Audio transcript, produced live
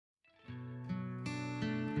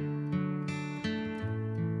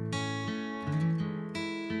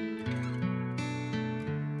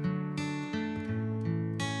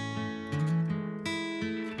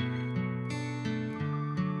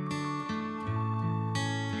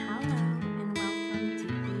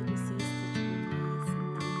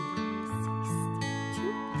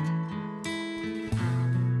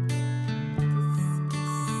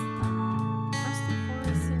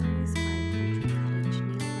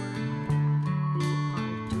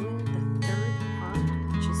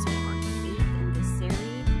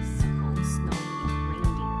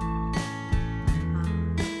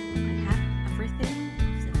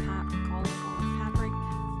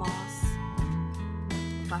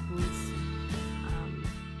buttons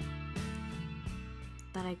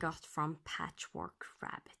that I got from Patchwork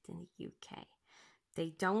Rabbit in the UK.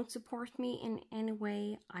 They don't support me in any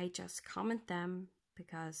way. I just comment them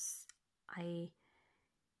because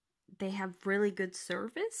they have really good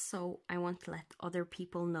service, so I want to let other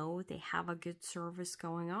people know they have a good service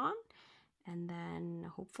going on, and then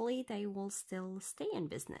hopefully they will still stay in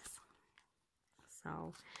business.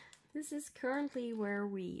 So this is currently where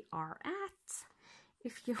we are at.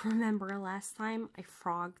 If you remember last time, I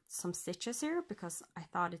frogged some stitches here because I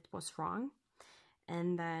thought it was wrong.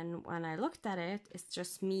 And then when I looked at it, it's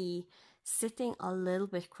just me sitting a little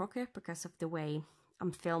bit crooked because of the way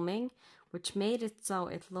I'm filming, which made it so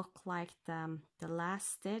it looked like the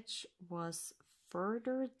last stitch was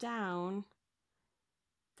further down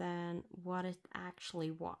than what it actually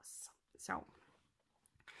was. So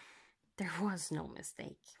there was no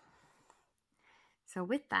mistake. So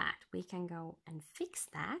with that, we can go and fix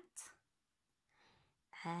that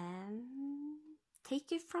and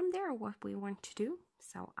take it from there, what we want to do.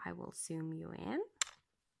 So I will zoom you in.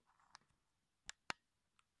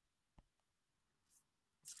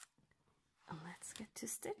 And let's get to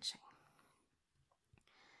stitching.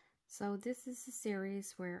 So this is a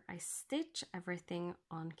series where I stitch everything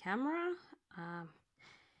on camera.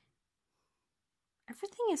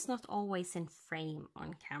 Everything is not always in frame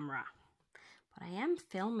on camera, but I am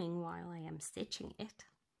filming while I am stitching it.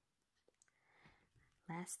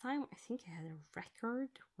 Last time, I think I had a record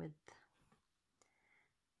with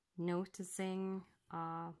noticing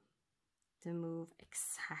the move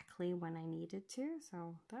exactly when I needed to,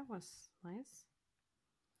 so that was nice.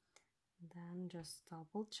 Then just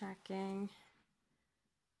double checking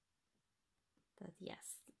that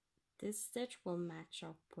yes, this stitch will match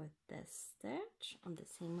up with this stitch on the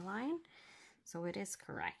same line, so it is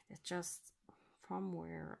correct. It's just from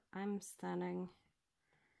where I'm sitting,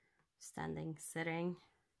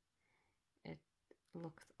 it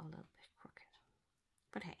looked a little bit crooked.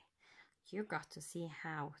 But hey, you got to see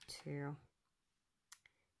how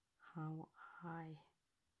I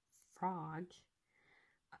frog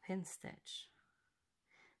a pin stitch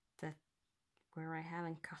that where I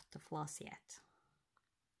haven't cut the floss yet.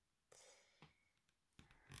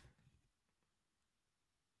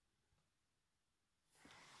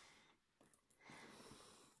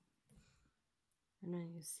 And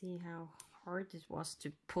then you see how hard it was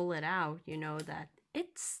to pull it out, you know that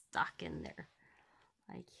it's stuck in there.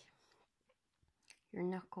 Like, you're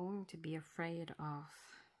not going to be afraid of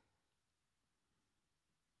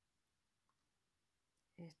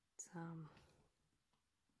it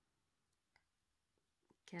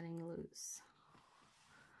getting loose.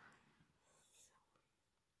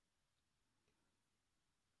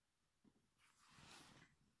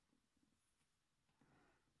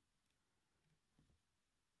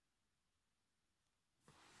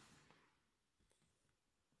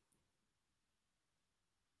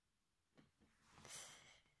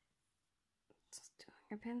 Just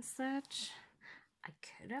doing a pin stitch. I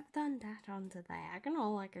could have done that on the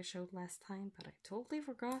diagonal like I showed last time, but I totally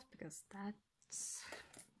forgot because that's...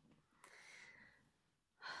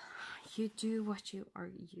 You do what you are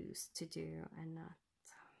used to do and not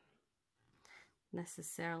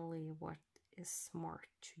necessarily what is smart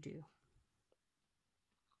to do,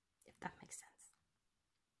 if that makes sense.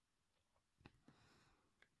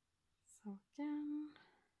 So again,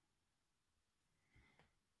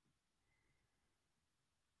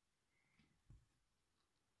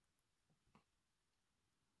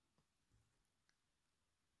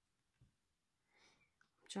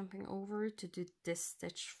 jumping over to do this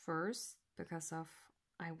stitch first because of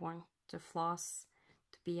I want the floss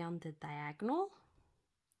to be on the diagonal,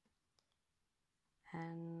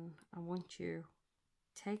 and I want to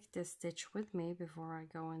take this stitch with me before I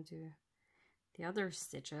go and do the other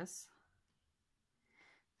stitches.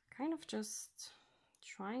 Kind of just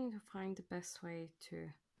trying to find the best way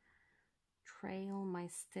to trail my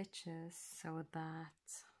stitches so that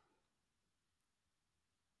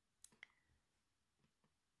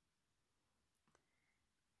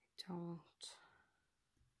I don't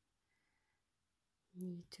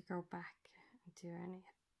need to go back and do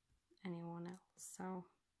anyone else. So,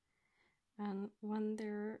 and when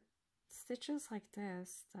there are stitches like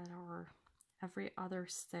this that are every other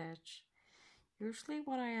stitch, usually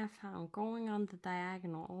what I have found going on the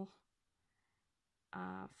diagonal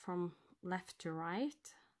from left to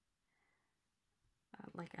right,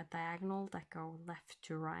 like a diagonal that go left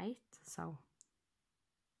to right, so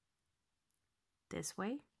this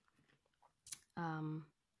way,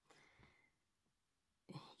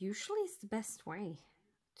 usually it's the best way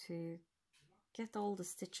to get all the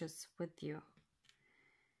stitches with you.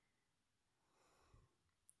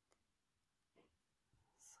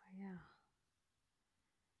 yeah,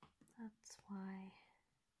 that's why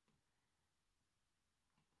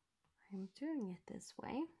I'm doing it this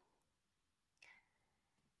way.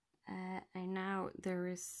 And now there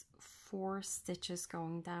is 4 stitches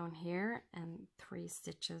going down here and 3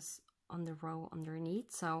 stitches on the row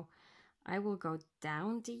underneath, so I will go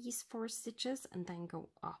down these 4 stitches and then go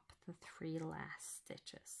up the 3 last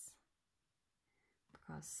stitches,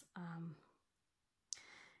 because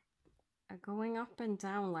going up and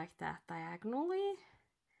down like that diagonally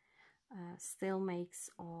still makes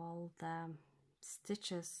all the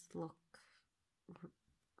stitches look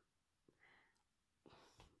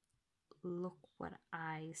what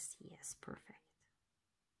I see as perfect.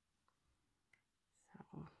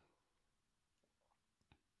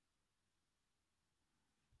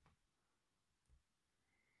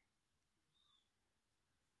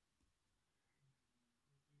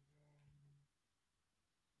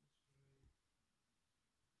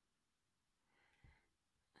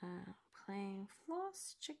 So playing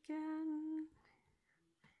floss chicken.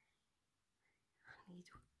 I need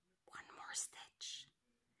 1 more stitch.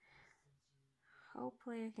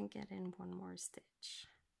 Hopefully I can get in 1 more stitch.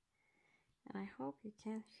 And I hope you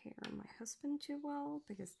can't hear my husband too well,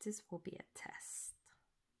 because this will be a test.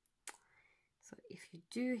 So if you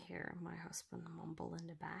do hear my husband mumble in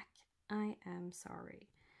the back, I am sorry.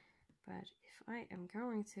 But if I am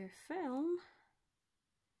going to film,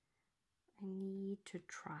 I need to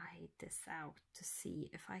try this out to see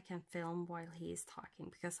if I can film while he is talking,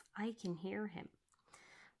 because I can hear him.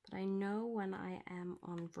 But I know when I am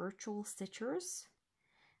on virtual stitchers,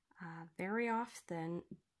 very often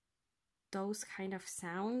those kind of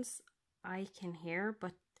sounds I can hear,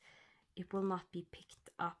 but it will not be picked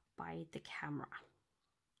up by the camera.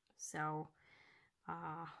 So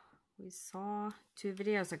we saw 2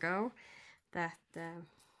 videos ago that the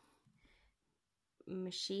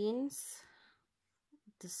machines,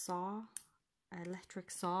 the saw, electric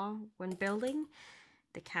saw, when building,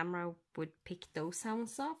 the camera would pick those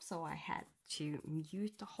sounds up, so I had to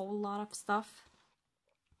mute a whole lot of stuff.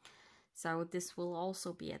 So this will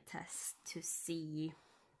also be a test to see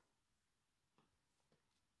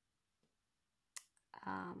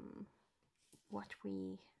what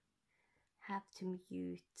we have to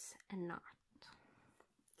mute and not.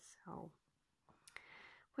 So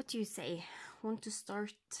what do you say? Want to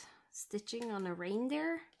start stitching on a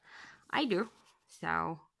reindeer? I do.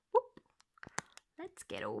 So whoop, let's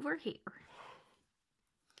get over here.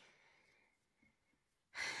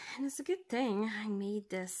 And it's a good thing I made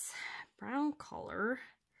this brown color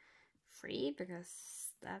free,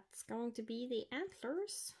 because that's going to be the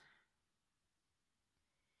antlers.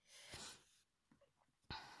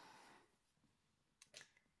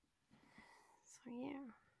 So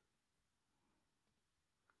yeah.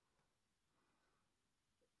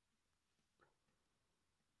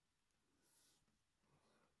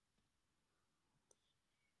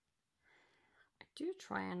 I do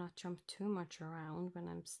try and not jump too much around when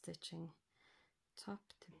I'm stitching top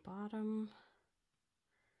to bottom.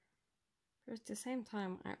 But at the same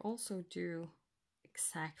time, I also do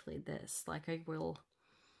exactly this. Like, I will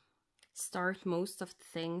start most of the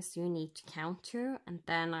things you need to count to, and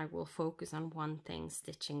then I will focus on one thing,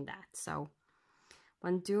 stitching that. So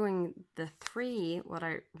when doing the 3, what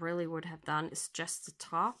I really would have done is just the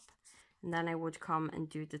top, and then I would come and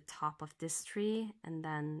do the top of this tree, and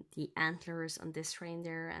then the antlers on this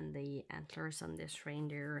reindeer, and the antlers on this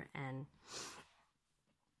reindeer, and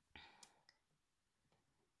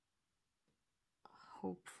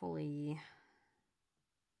hopefully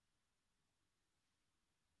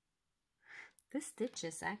this stitch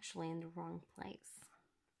is actually in the wrong place.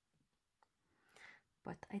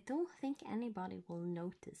 But I don't think anybody will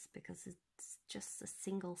notice, because it's just a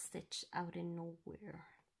single stitch out in nowhere.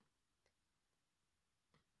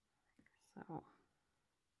 So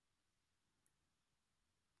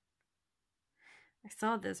I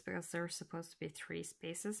saw this because there's supposed to be 3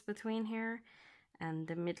 spaces between here, and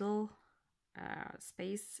the middle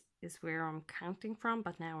space is where I'm counting from,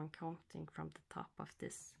 but now I'm counting from the top of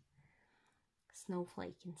this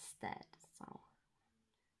snowflake instead. So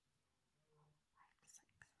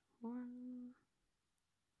 1,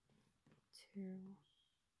 2, 3,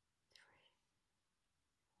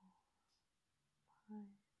 4,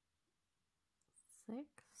 5, 6.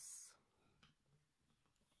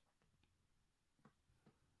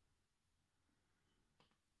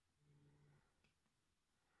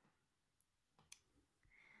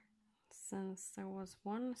 Since there was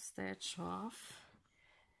 1 stitch off,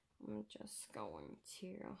 I'm just going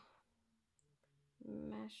to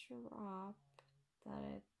measure up that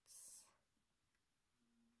it's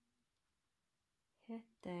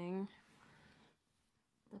hitting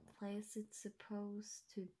the place it's supposed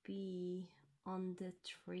to be on the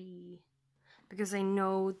tree, because I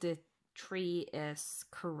know the tree is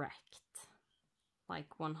correct, like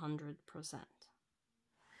 100%.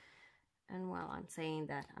 And while I'm saying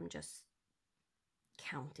that, I'm just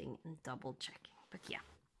counting and double checking. But yeah,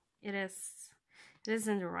 it is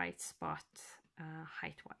in the right spot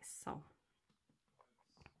height-wise, so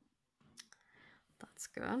that's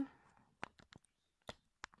good.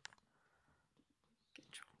 Get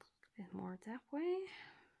a bit more that way.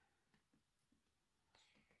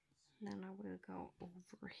 Then I will go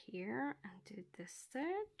over here and do this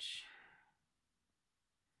stitch.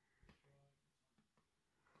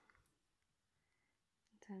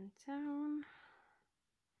 Then down.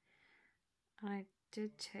 I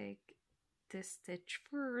did take this stitch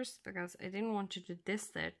first because I didn't want to do this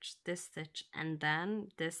stitch, and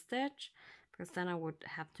then this stitch, because then I would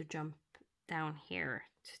have to jump down here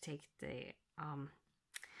to take the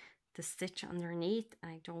stitch underneath.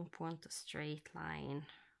 I don't want a straight line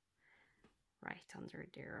right under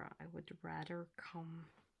there. I would rather come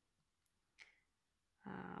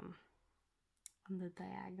on the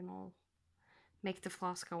diagonal, make the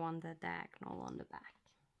floss go on the diagonal on the back.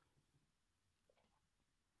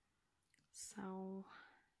 So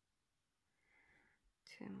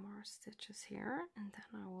 2 more stitches here, and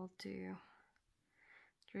then I will do,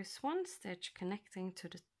 there's one stitch connecting to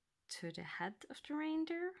the head of the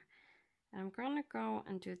reindeer, and I'm gonna go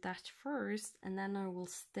and do that first, and then I will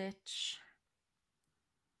stitch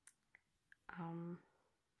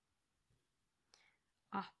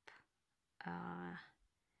up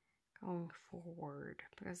going forward,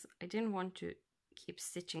 because I didn't want to keep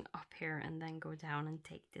stitching up here and then go down and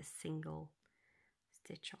take this single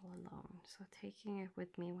stitch all alone. So taking it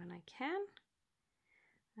with me when I can,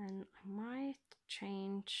 and I might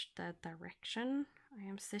change the direction I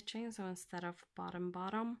am stitching. So instead of bottom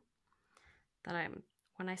that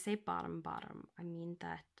when I say bottom, I mean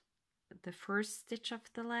that the first stitch of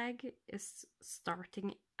the leg is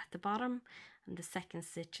starting at the bottom and the second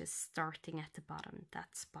stitch is starting at the bottom.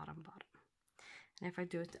 That's bottom. And if I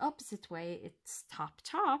do it the opposite way, it's top,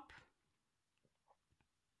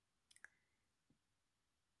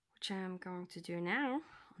 which I'm going to do now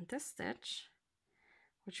on this stitch,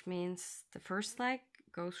 which means the first leg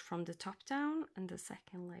goes from the top down and the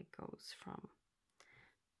second leg goes from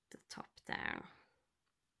the top down.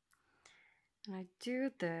 And I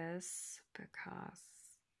do this because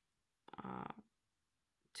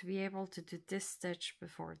to be able to do this stitch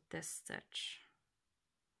before this stitch.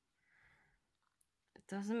 It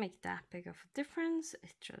doesn't make that big of a difference,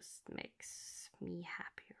 it just makes me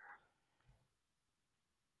happier.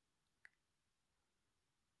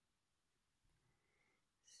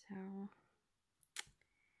 So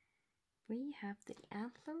we have the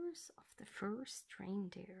antlers of the first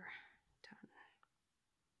reindeer done.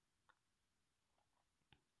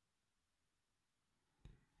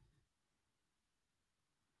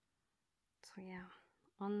 So yeah,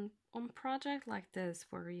 on project like this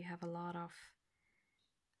where you have a lot of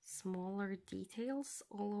smaller details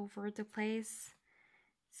all over the place,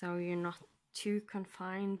 so you're not too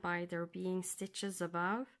confined by there being stitches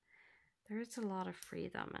above, there's a lot of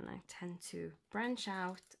freedom, and I tend to branch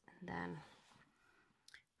out and then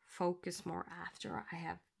focus more after I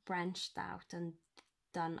have branched out and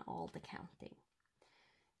done all the counting.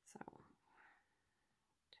 So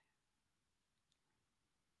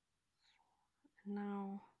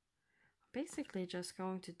now I'm basically just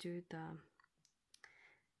going to do the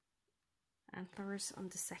antlers on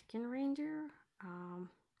the second reindeer.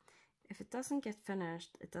 If it doesn't get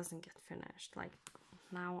finished, it doesn't get finished. Like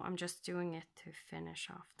now I'm just doing it to finish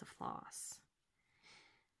off the floss.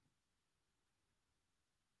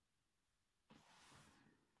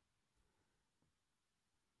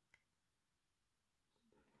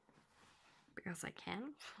 Because I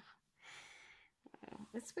can.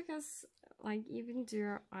 It's because, like, even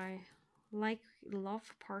though I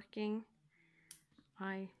love parking,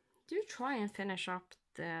 I do try and finish up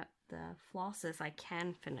the flosses I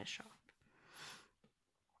can finish up,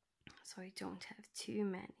 so I don't have too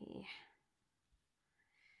many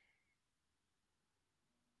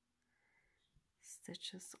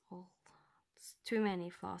stitches, too many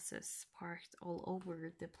flosses parked all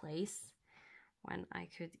over the place, when I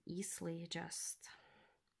could easily just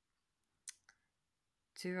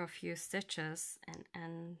do a few stitches and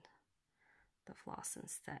end the floss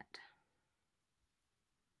instead.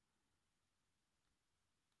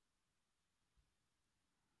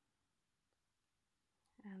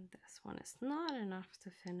 And this one is not enough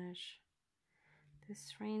to finish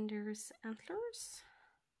this reindeer's antlers.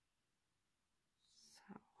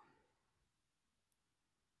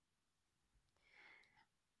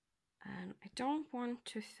 And I don't want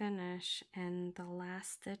to finish in the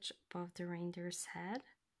last stitch above the reindeer's head,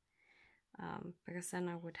 because then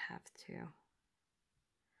I would have to,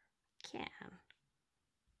 I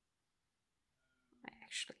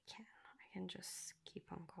actually can. I can just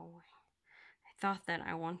keep on going. I thought that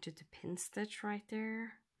I wanted to pin stitch right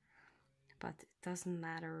there, but it doesn't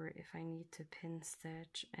matter if I need to pin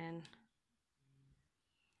stitch in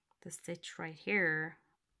the stitch right here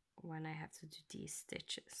when I have to do these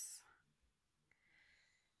stitches.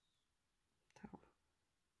 So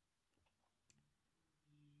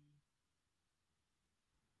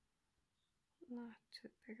not too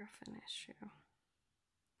big of an issue.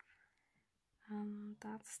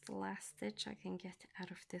 That's the last stitch I can get out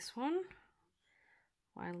of this one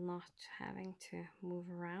while not having to move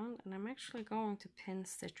around. And I'm actually going to pin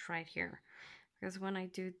stitch right here, because when I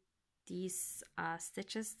do these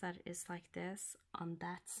stitches that is like this on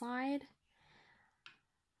that side,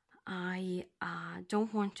 I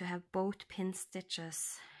don't want to have both pin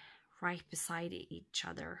stitches right beside each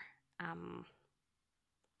other. I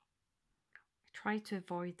try to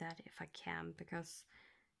avoid that if I can, because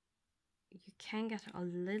you can get a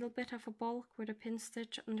little bit of a bulk with a pin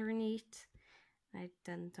stitch underneath. I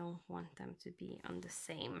then don't want them to be on the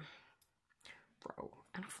same row.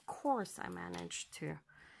 And of course I managed to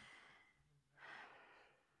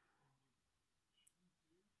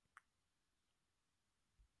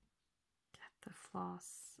get the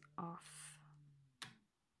floss off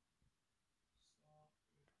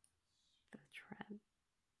the thread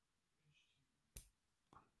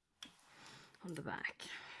on the back,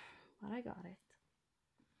 but I got it,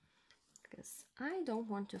 because I don't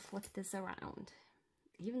want to flip this around,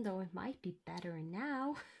 even though it might be better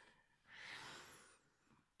now.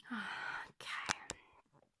 Okay.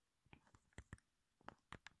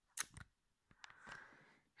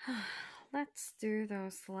 Let's do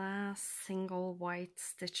those last single white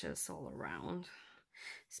stitches all around,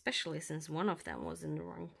 especially since one of them was in the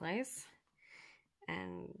wrong place.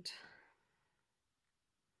 And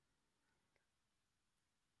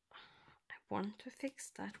I want to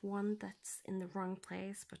fix that one that's in the wrong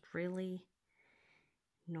place, but really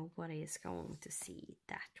nobody is going to see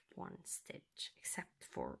that one stitch except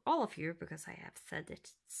for all of you, because I have said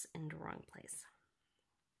it's in the wrong place.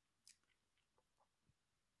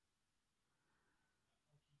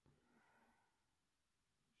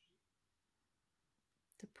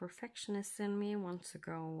 The perfectionist in me wants to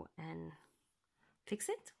go and fix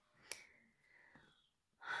it.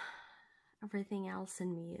 Everything else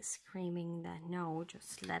in me is screaming that no,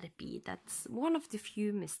 just let it be. That's one of the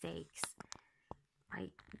few mistakes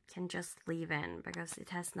I can just leave in, because it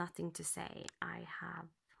has nothing to say. I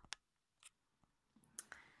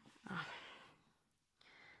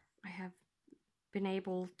have been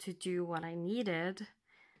able to do what I needed,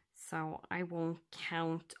 so I won't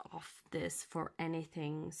count off this for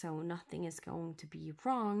anything. So nothing is going to be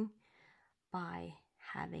wrong by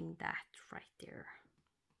having that right there.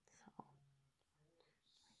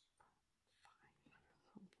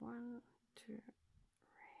 So 1, 2, 3,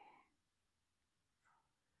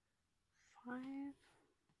 4, 5.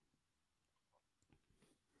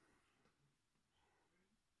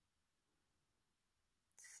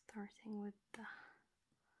 Starting with the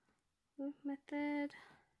loop method,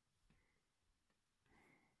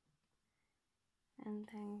 and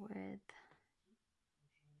then with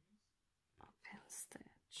a pin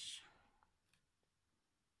stitch.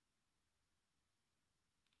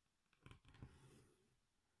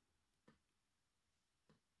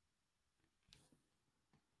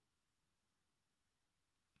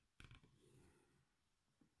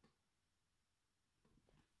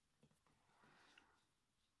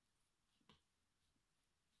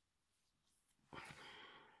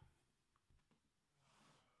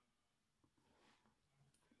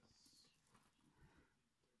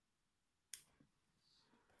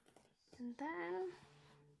 And then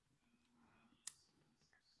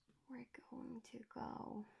we're going to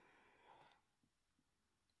go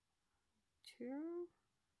to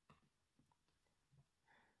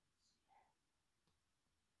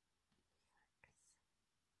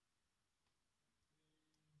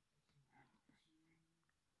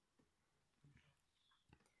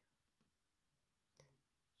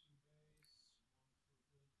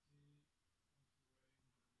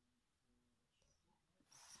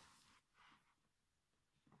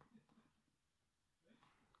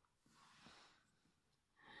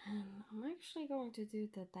and I'm actually going to do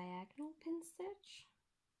the diagonal pin stitch.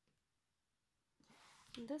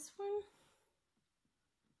 And this one,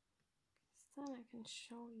 then I can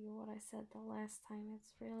show you what I said the last time.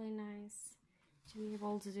 It's really nice to be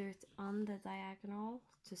able to do it on the diagonal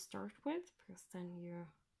to start with, because then you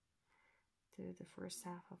do the first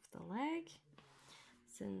half of the leg.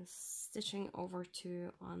 Since stitching over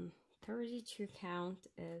 2 on 32 count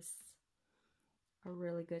is a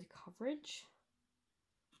really good coverage,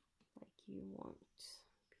 like you won't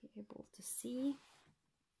be able to see.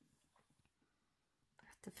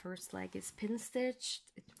 If the first leg is pin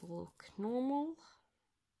stitched, it will look normal.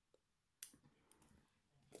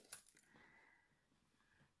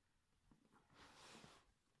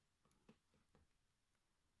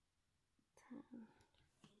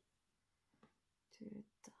 To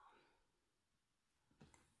the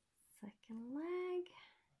second leg,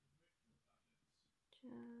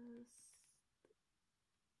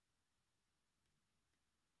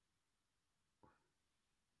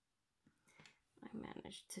 I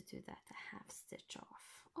managed to do that a half stitch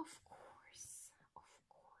off, of course.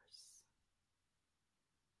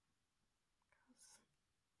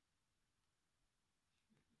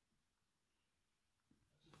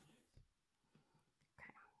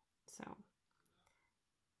 Okay, so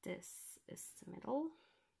this is the middle.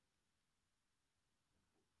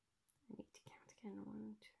 I need to count again.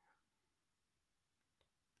 1, 2.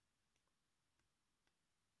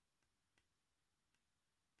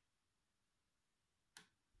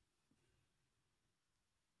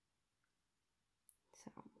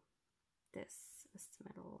 So this is the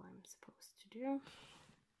middle I'm supposed to do.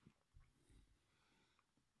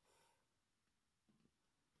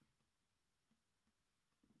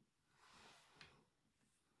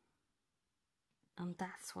 And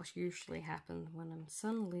that's what usually happens when I'm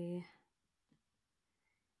suddenly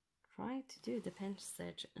trying to do the pinch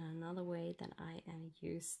stitch in another way than I am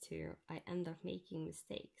used to. I end up making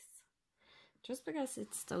mistakes. Just because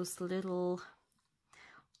it's those little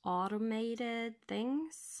automated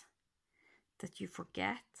things that you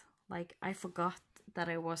forget. Like I forgot that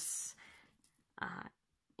I was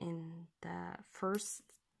in the first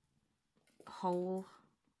hole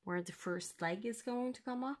where the first leg is going to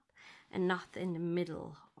come up, and not in the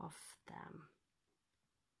middle of them.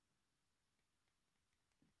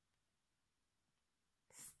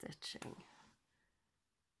 Stitching.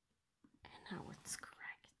 And now it's correct.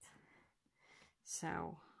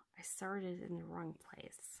 So I started in the wrong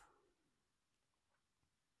place.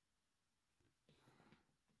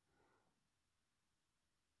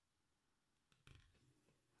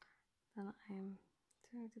 Then I'm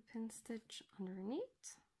doing the pin stitch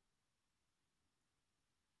underneath.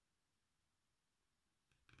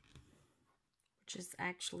 Which is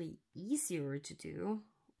actually easier to do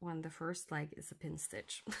when the first leg is a pin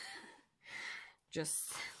stitch.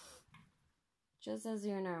 just as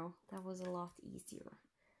you know, that was a lot easier.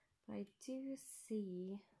 But I do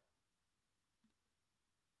see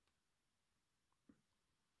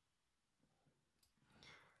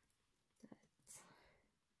that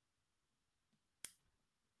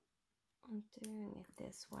I'm doing it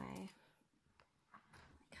this way.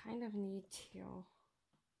 I kind of need to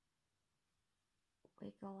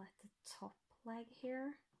wiggle at the top leg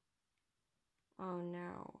here. Oh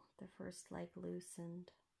no, the first leg loosened.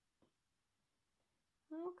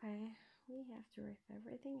 Okay, we have to rip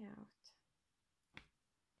everything out.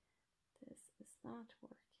 This is not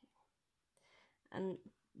working. And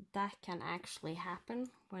that can actually happen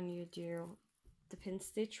when you do the pin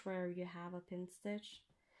stitch where you have a pin stitch.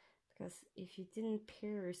 Because if you didn't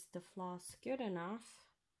pierce the floss good enough,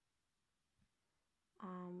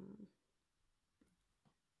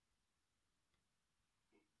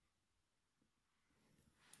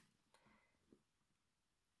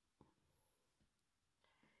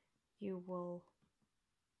 you will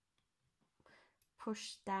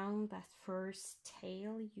push down that first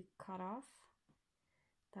tail you cut off.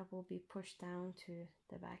 That will be pushed down to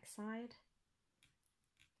the back side,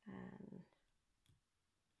 and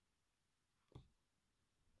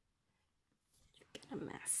you get a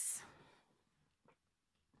mess.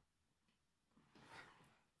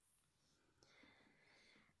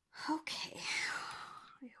 Okay,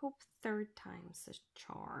 I hope third time's a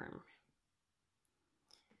charm.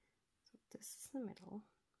 So this is the middle.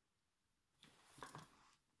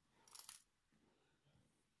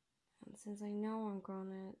 And since I know I'm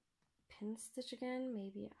gonna pin stitch again,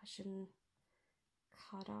 maybe I shouldn't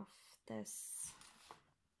cut off this.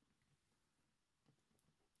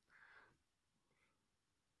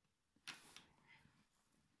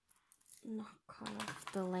 Not cut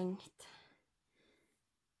off the length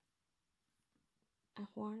at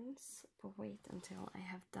once, but wait until I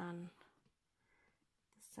have done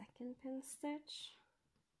the second pin stitch.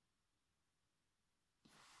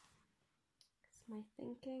 my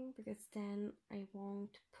thinking, because then I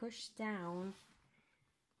won't push down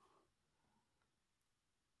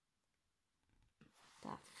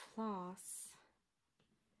that floss.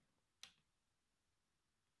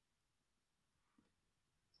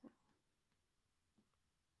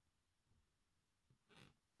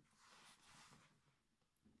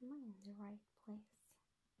 Am I in the right place?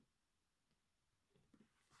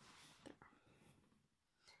 There.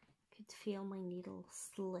 Could feel my needle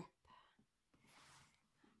slip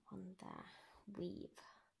on the weave.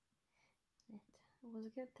 It was a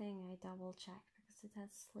good thing I double checked, because it had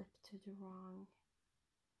slipped to the wrong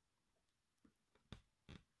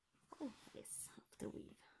place of the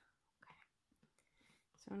weave. Okay.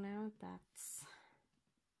 So now that's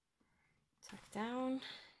tucked down,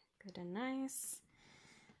 good and nice.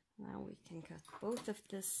 Now we can cut both of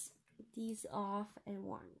these off at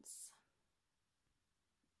once.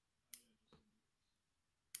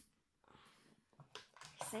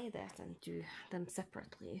 I say that and do them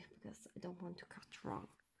separately because I don't want to cut wrong.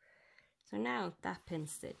 So now that pin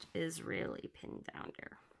stitch is really pinned down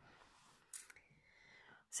there.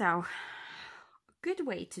 So a good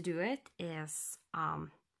way to do it is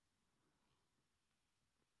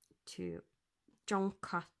to don't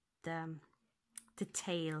cut the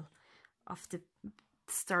tail of the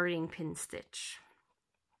starting pin stitch.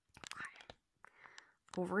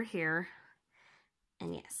 Okay. Over here,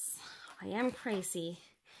 and yes, I am crazy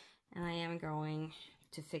and I am going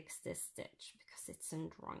to fix this stitch because it's in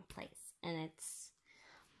the wrong place and it's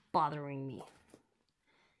bothering me.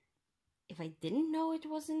 If I didn't know it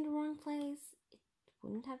was in the wrong place, it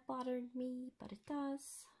wouldn't have bothered me, but it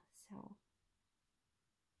does. So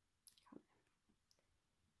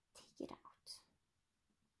take it out.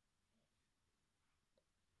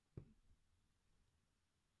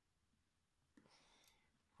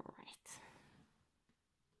 All right.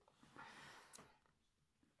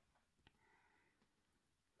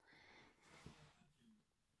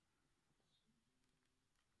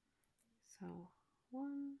 So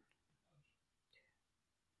 1,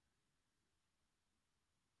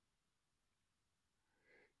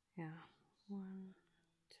 2. Yeah, 1,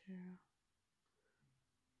 2.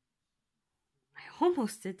 I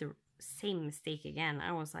almost did the same mistake again.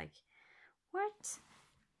 I was like, what?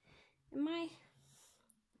 Why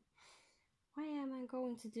am I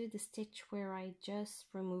going to do the stitch where I just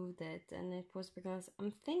removed it? And it was because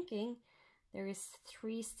I'm thinking there is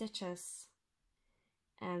 3 stitches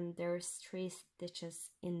and there's 3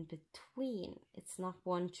 stitches in between. It's not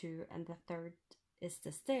 1, 2, and the third is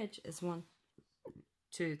the stitch, is 1,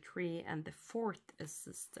 2, 3, and the 4th is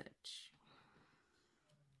the stitch.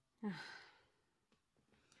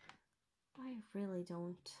 I really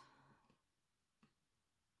don't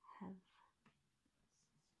have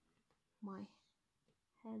my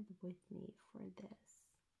head with me for this.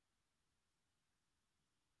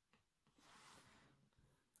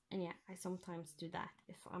 And yeah, I sometimes do that.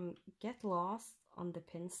 If I get lost on the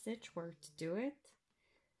pin stitch where to do it,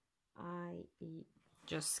 I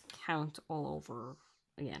just count all over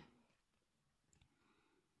again.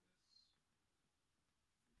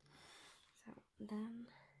 So then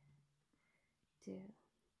do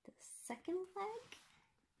the second leg.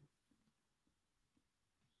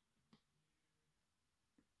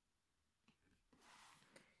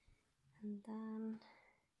 And then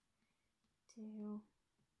do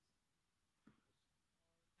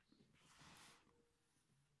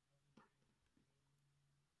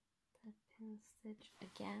the pin stitch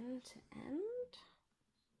again to end.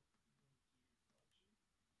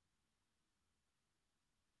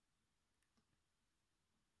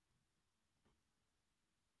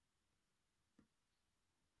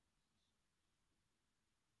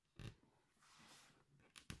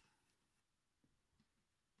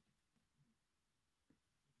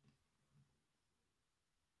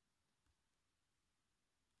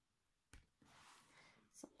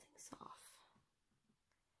 Something's off.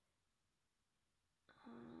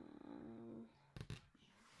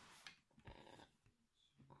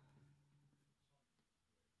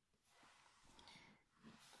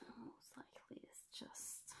 Most likely it's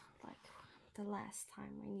just like the last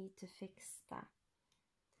time. I need to fix that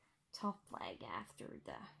top leg after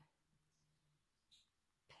the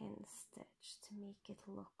pin stitch to make it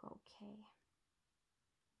look okay.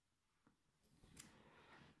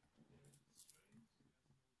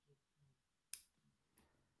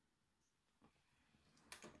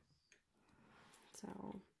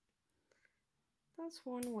 So that's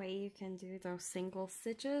one way you can do those single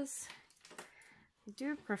stitches. I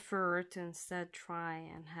do prefer to instead try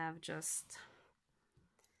and have just,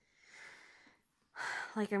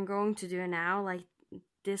 like I'm going to do now, like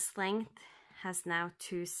this length has now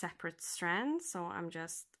 2 separate strands, so I'm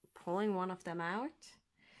just pulling one of them out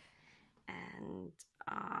and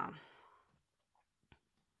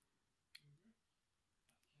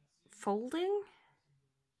folding,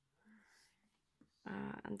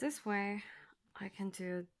 and this way I can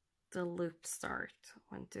do the loop start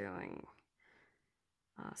when doing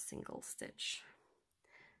a single stitch.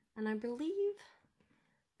 And I believe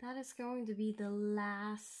that is going to be the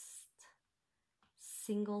last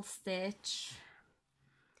single stitch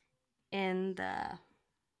in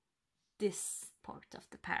this part of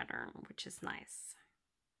the pattern, which is nice.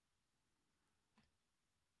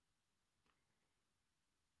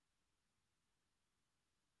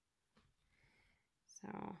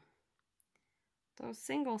 So those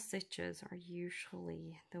single stitches are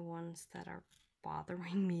usually the ones that are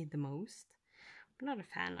bothering me the most. I'm not a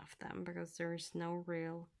fan of them because there's no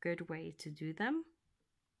real good way to do them.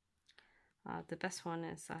 The best one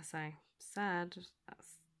is, as I said,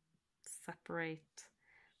 separate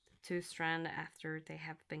the 2 strands after they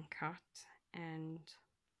have been cut and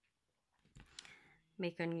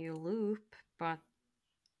make a new loop. But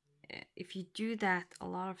if you do that, a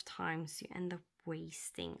lot of times you end up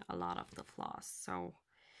wasting a lot of the floss. So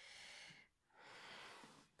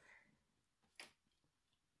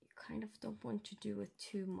you kind of don't want to do it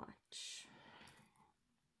too much.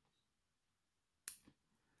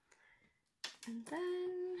 And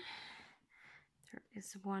then there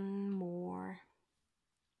is one more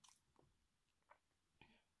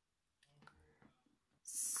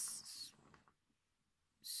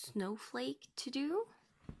snowflake to do.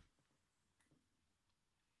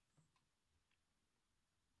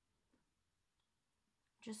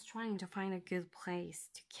 Just trying to find a good place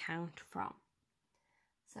to count from.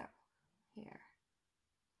 So here.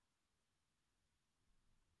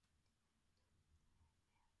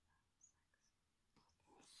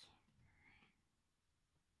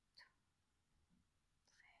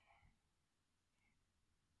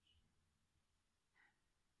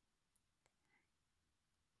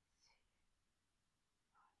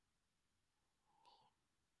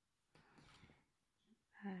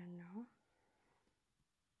 I don't know.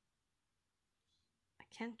 I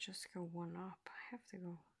can't just go one up. I have to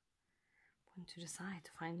go one to the side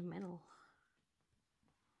to find the middle.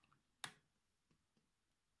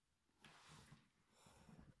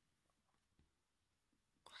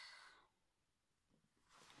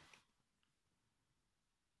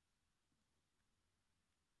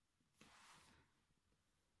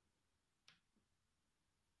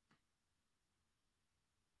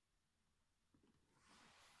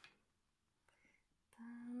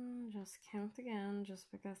 Then just count again, just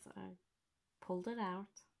because I pulled it out.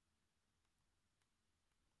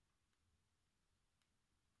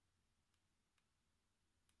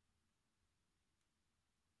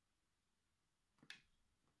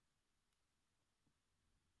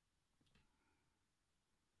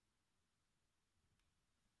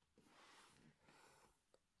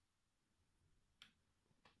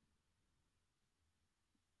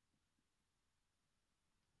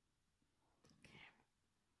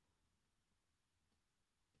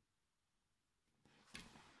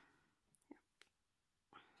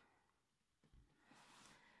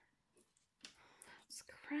 That's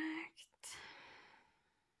correct.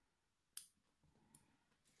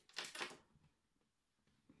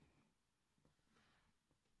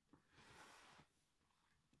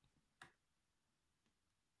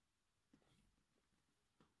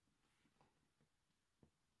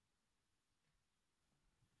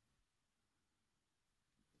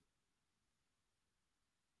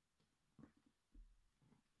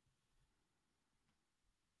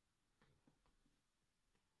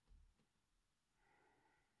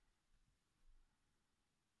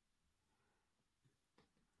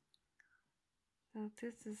 So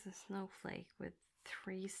this is a snowflake with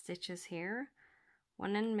 3 stitches here,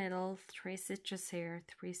 1 in the middle, 3 stitches here,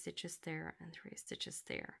 3 stitches there, and 3 stitches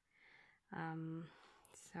there.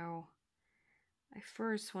 So I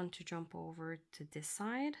first want to jump over to this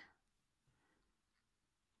side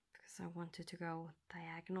because I wanted to go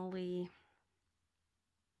diagonally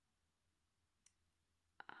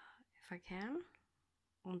if I can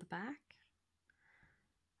on the back.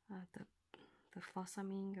 The floss, I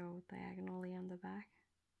mean, go diagonally on the back.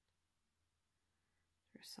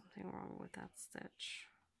 There's something wrong with that stitch.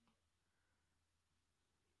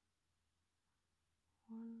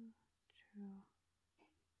 1, 2.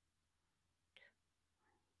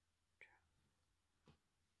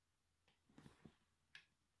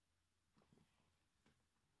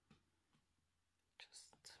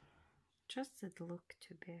 Just it looked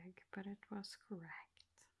too big, but it was correct.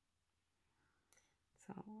 So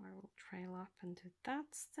So I will trail up into that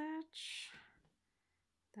stitch,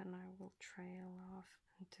 then I will trail off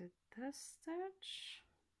into this stitch,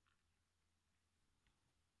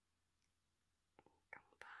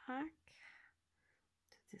 come back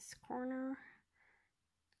to this corner,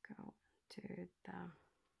 go into the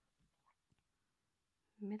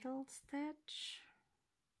middle stitch,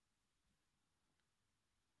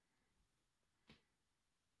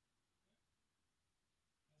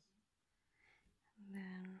 and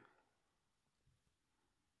then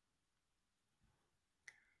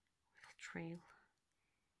we'll trail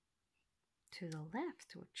to the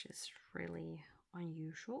left, which is really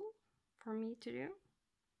unusual for me to do.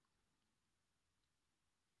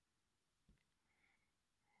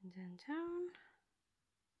 And then down.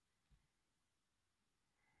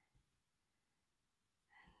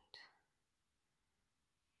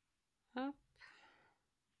 And up.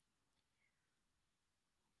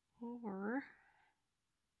 Over.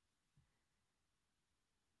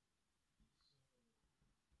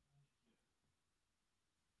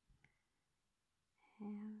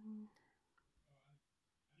 And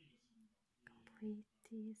complete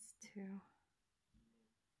these two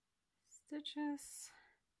stitches.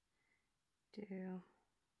 Do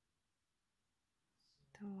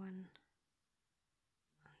the one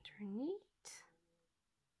underneath.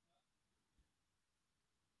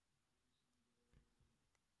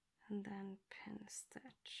 And then pin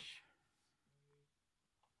stitch.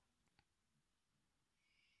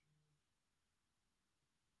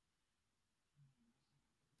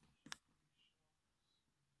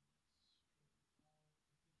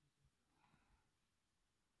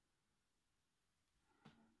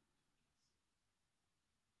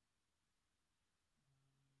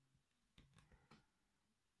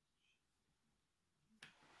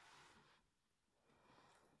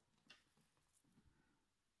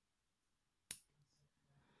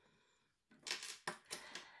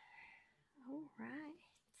 All right.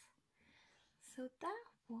 So that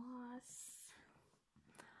was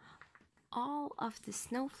all of the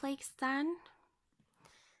snowflakes done.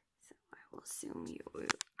 So I will zoom you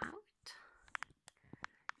out.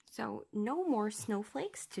 So no more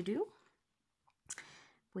snowflakes to do.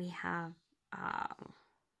 We have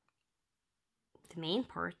the main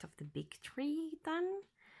part of the big tree done.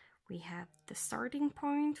 We have the starting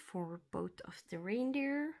point for both of the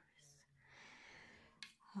reindeer.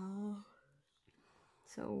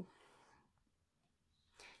 So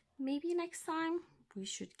maybe next time we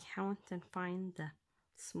should count and find the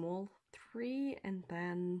small tree, and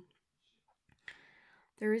then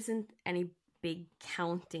there isn't any big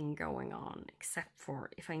counting going on except for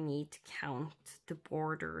if I need to count the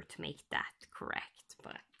border to make that correct,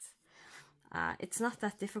 but it's not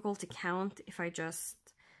that difficult to count if I just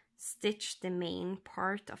stitch the main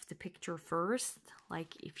part of the picture first.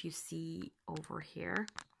 Like if you see over here,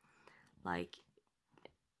 like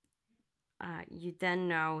you then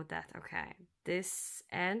know that, okay, this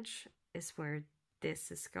edge is where this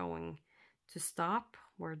is going to stop,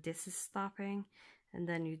 where this is stopping, and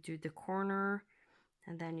then you do the corner,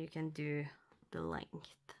 and then you can do the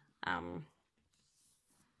length.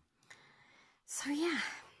 So yeah,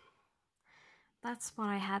 that's what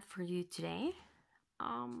I had for you today.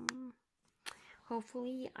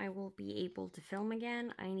 Hopefully I will be able to film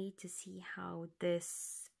again. I need to see how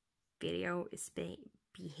this video is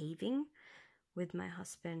behaving with my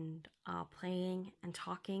husband playing and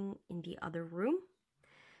talking in the other room.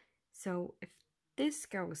 So if this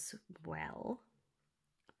goes well,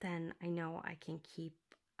 then I know I can keep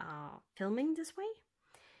filming this way.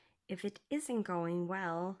 If it isn't going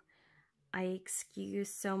well, I excuse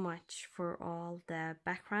so much for all the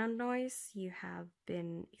background noise you have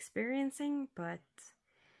been experiencing, but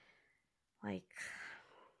like,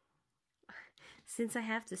 since I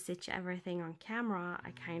have to stitch everything on camera,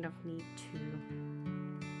 I kind of need to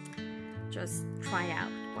just try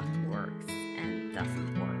out what works and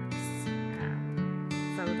doesn't work.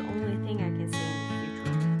 So the only thing I can say